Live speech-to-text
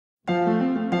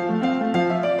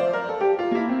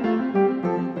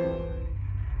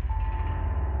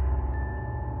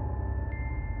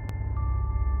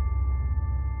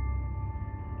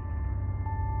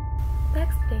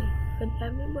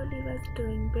was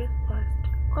doing breakfast.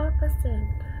 All of a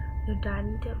sudden, the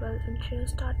dining table and chair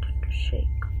started to shake.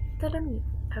 Suddenly,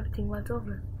 everything was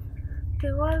over. They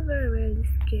all were really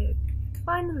scared.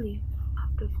 Finally,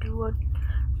 after 2 or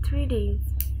 3 days,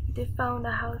 they found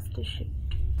a house to shift.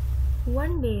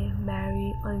 One day,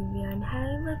 Mary, Olivia, and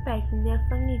Harry were packing their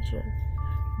furniture.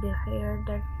 They heard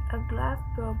that a glass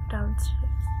broke downstairs.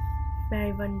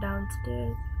 Mary went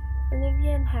downstairs.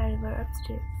 Olivia and Harry were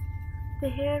upstairs. They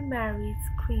heard Mary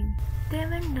scream. They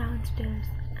went downstairs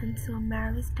and saw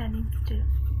Mary standing still.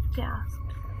 They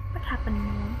asked, "What happened,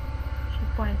 Mom?" She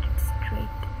pointed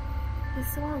straight. They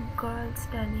saw a girl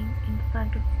standing in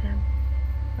front of them.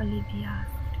 Olivia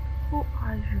asked, "Who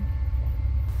are you?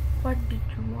 What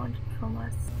did you want from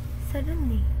us?"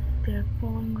 Suddenly, their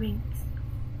phone rings.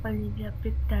 Olivia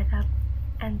picked that up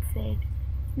and said,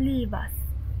 "Leave us."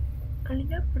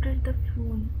 Olivia put the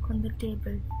phone on the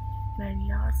table. Mary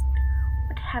asked,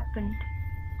 "What happened?"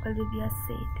 Olivia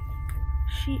said,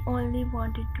 "She only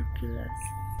wanted to kill us."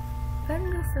 When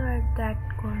they saw at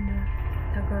that corner,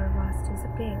 the girl was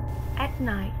disappeared. At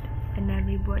night, when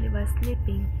everybody was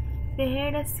sleeping, they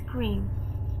heard a scream.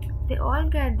 They all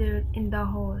gathered in the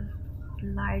hall. The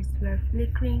lights were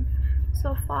flickering,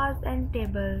 sofas and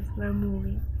tables were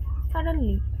moving.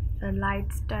 Suddenly, the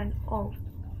lights turned off.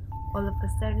 All of a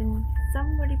sudden,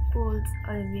 somebody pulled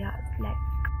Olivia's leg.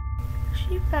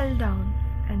 She fell down,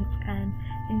 and an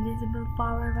invisible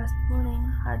power was pulling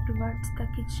her towards the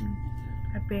kitchen.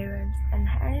 Her parents and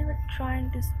Harry were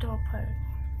trying to stop her,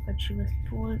 but she was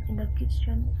pulled in the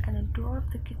kitchen and the door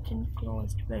of the kitchen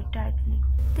closed very tightly.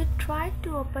 They tried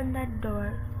to open that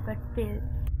door but failed.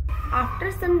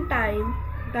 After some time,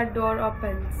 the door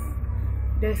opens.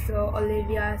 They saw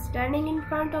Olivia standing in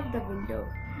front of the window.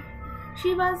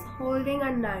 She was holding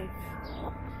a knife.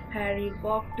 Harry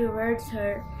walked towards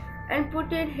her and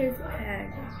put his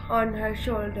hand on her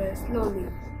shoulder slowly.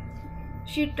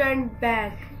 She turned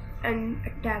back and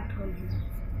attacked on him.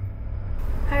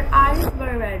 Her eyes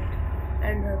were red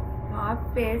and her half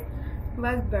face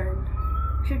was burned.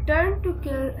 She turned to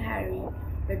kill Harry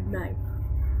with knife.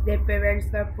 Their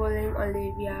parents were pulling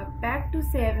Olivia back to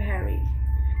save Harry.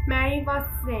 Mary was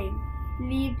saying,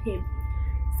 "Leave him."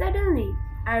 Suddenly,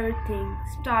 everything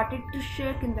started to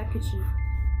shake in the kitchen.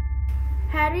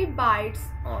 Harry bites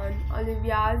on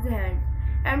Olivia's hand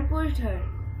and pushed her.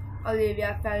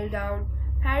 Olivia fell down.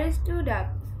 Harry stood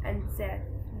up and said,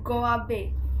 "Go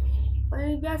away."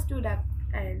 Olivia stood up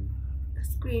and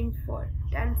screamed for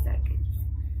 10 seconds.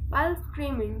 While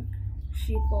screaming,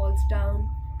 she falls down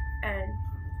and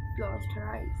closed her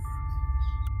eyes.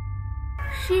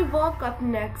 She woke up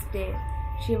next day.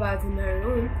 She was in her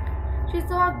room. She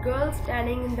saw a girl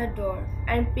standing in the door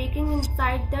and peeking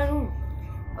inside the room.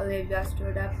 Olivia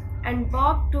stood up and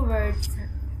walked towards her,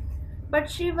 but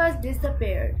she was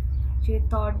disappeared. She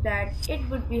thought that it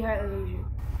would be her illusion.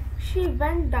 She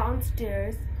went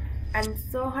downstairs and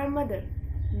saw her mother.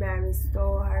 Mary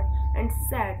saw her and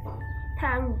said,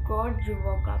 "Thank God you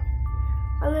woke up."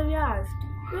 Olivia asked,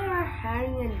 "Where are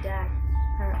Harry and Dad?"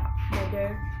 Her mother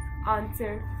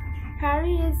answered,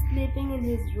 "Harry is sleeping in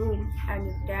his room and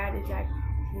his dad is at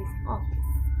his office."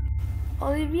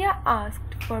 Olivia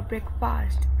asked for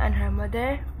breakfast and her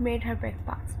mother made her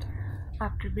breakfast.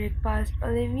 After breakfast,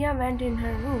 Olivia went in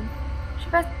her room. She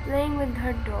was playing with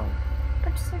her doll,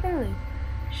 but suddenly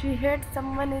she heard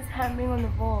someone is hammering on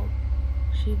the wall.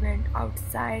 She went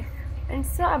outside and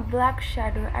saw a black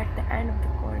shadow at the end of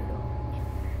the corridor.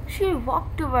 She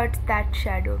walked towards that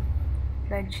shadow.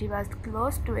 When she was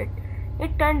close to it,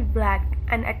 it turned black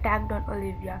and attacked on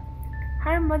Olivia.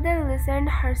 Her mother listened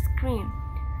to her scream.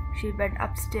 She went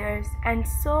upstairs and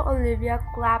saw Olivia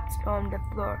collapsed on the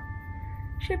floor.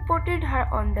 She put her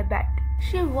on the bed.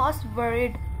 She was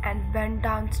worried and went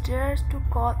downstairs to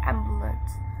call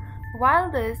ambulance.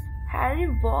 While this, Harry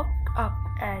woke up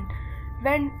and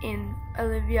went in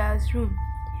Olivia's room.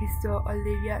 He saw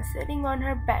Olivia sitting on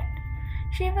her bed.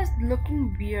 She was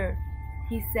looking weird.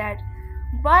 He said,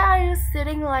 "Why are you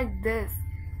sitting like this?"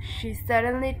 She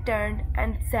suddenly turned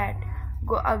and said,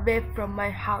 "Go away from my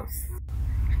house.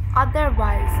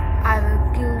 Otherwise, I will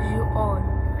kill you all."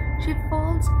 She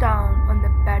falls down on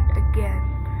the bed again.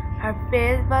 Her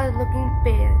face was looking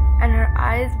pale and her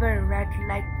eyes were red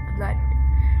like blood.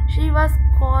 She was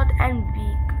cold and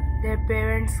weak. Their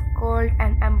parents called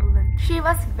an ambulance. She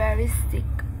was very sick.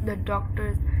 The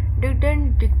doctors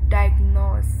didn't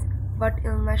diagnose what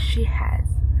illness she has.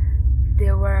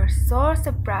 They were so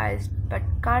surprised but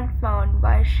can't find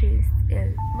why she is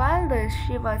ill. While this,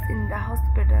 she was in the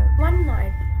hospital. One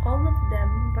night, all of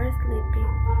them were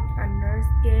sleeping. A nurse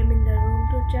came in the room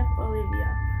to check Olivia.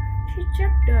 She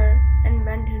checked her and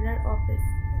went in her office.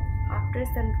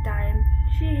 After some time,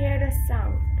 she heard a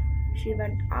sound. She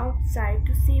went outside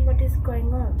to see what is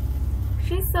going on.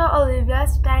 She saw Olivia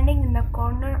standing in the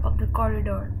corner of the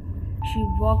corridor. She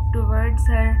walked towards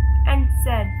her and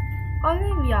said,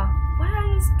 "Olivia, why are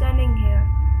you standing here?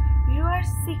 You are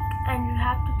sick and you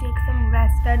have to take some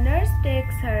rest." The nurse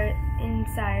takes her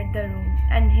inside the room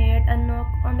and heard a knock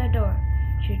on the door.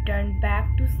 She turned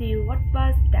back to see what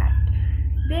was that.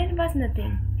 There was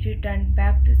nothing. She turned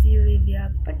back to see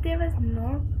Olivia, but there was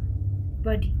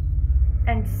nobody,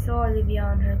 and saw Olivia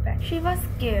on her bed. She was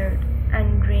scared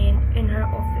and ran in her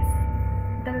office.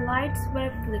 The lights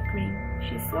were flickering.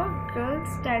 She saw a girl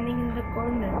standing in the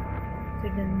corner.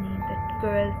 Suddenly, that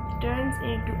girl turns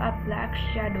into a black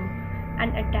shadow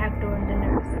and attacked on the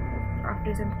nurse.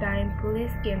 After some time,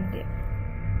 police came there.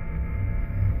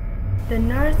 The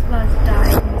nurse was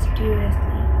died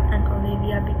mysteriously, and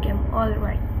Olivia became all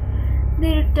right.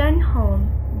 They returned home.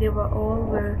 They were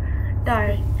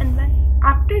tired, and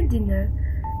after dinner,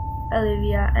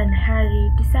 Olivia and Harry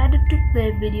decided to play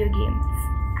video games.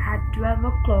 At 12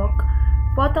 o'clock,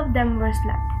 both of them were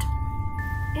slept.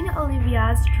 In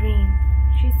Olivia's dream,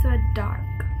 she saw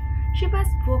dark. She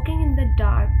was walking in the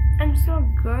dark and saw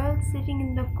a girl sitting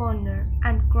in the corner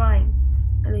and crying.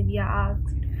 Olivia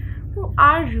asked, "Who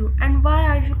are you and why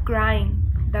are you crying?"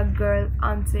 The girl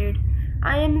answered,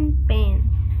 "I am in pain."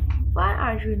 "Why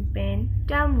are you in pain?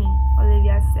 Tell me,"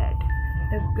 Olivia said.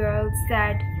 The girl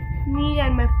said, "Me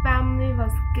and my family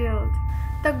was killed."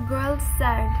 The girl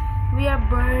said, "We are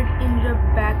buried in your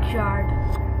backyard."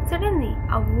 Suddenly,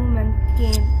 a woman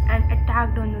came and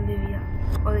attacked on Olivia.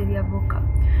 Olivia woke up.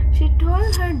 She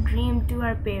told her dream to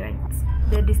her parents.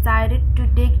 They decided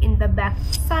to dig in the back.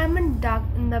 Simon dug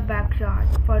in the backyard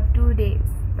for 2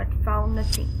 days, but found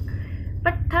nothing.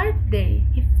 But third day,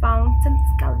 he found some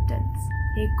skeletons.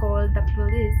 He called the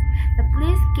police. The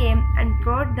police came and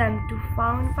brought them to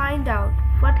find out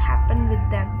what happened with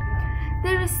them.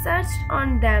 They researched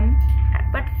on them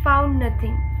but found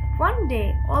nothing. One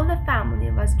day, all the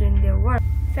family was doing their work.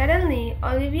 Suddenly,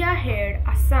 Olivia heard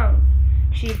a sound.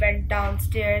 She went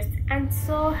downstairs and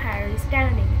saw Harry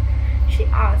standing. She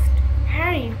asked,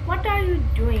 "Harry, what are you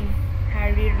doing?"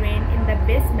 Harry ran in the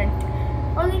basement.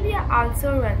 Olivia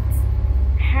also runs.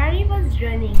 Harry was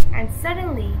running and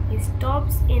suddenly he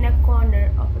stops in a corner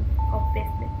of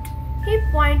basement. He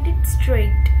pointed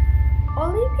straight.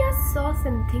 Olivia saw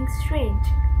something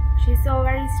strange. She saw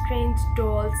very strange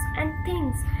dolls and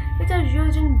things which are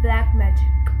used in black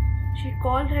magic. She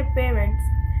called her parents.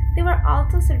 They were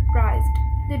also surprised.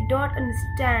 They don't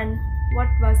understand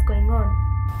what was going on.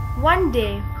 One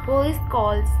day, police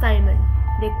called Simon.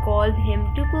 They called him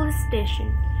to police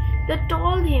station. They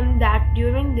told him that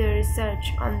during their research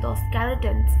on those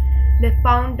skeletons, they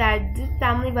found that this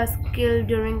family was killed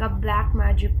during a black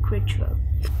magic ritual.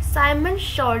 Simon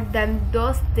showed them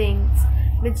those things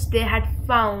which they had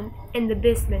found in the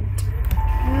basement.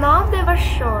 Now they were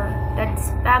sure that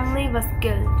this family was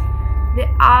killed. They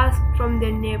asked from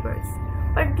their neighbors,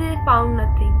 but they found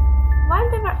nothing. While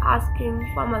they were asking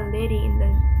from a lady in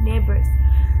the neighbors,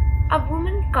 a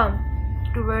woman came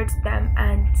towards them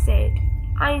and said,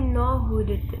 "I know who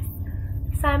did this."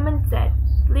 Simon said,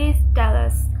 "Please tell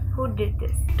us who did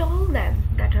this." He told them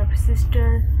that her sister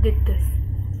did this.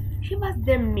 She was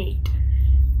their mate.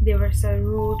 They were so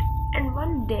rude, and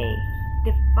one day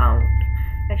they found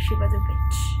that she was a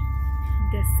witch.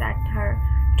 They set her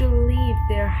to leave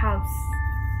their house.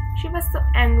 She was so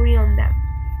angry on them.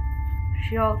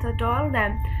 She also told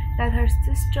them that her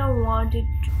sister wanted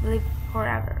to live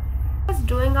forever. She was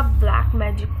doing a black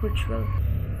magic ritual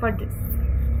for this,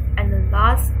 and the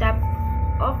last step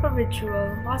of a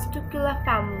ritual was to kill a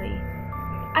family.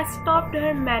 I stopped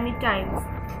her many times,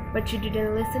 but she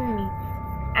didn't listen to me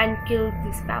and killed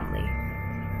this family.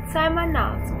 Simon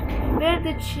asked, "Where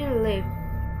did she live?"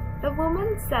 The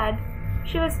woman said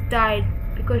she was died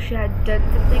because she had done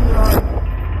something wrong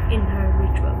in her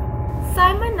ritual.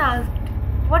 Simon asked,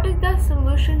 "What is the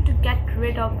solution to get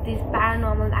rid of these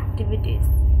paranormal activities?"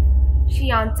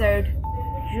 She answered,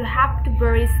 "You have to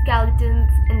bury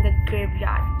skeletons in the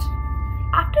graveyard."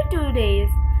 After 2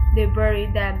 days, they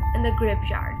buried them in the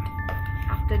graveyard.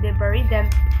 After they buried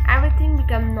them, everything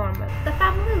became normal. The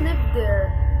family lived there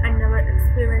and never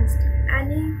experienced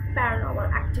any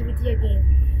paranormal activity again.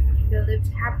 They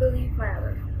lived happily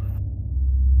forever.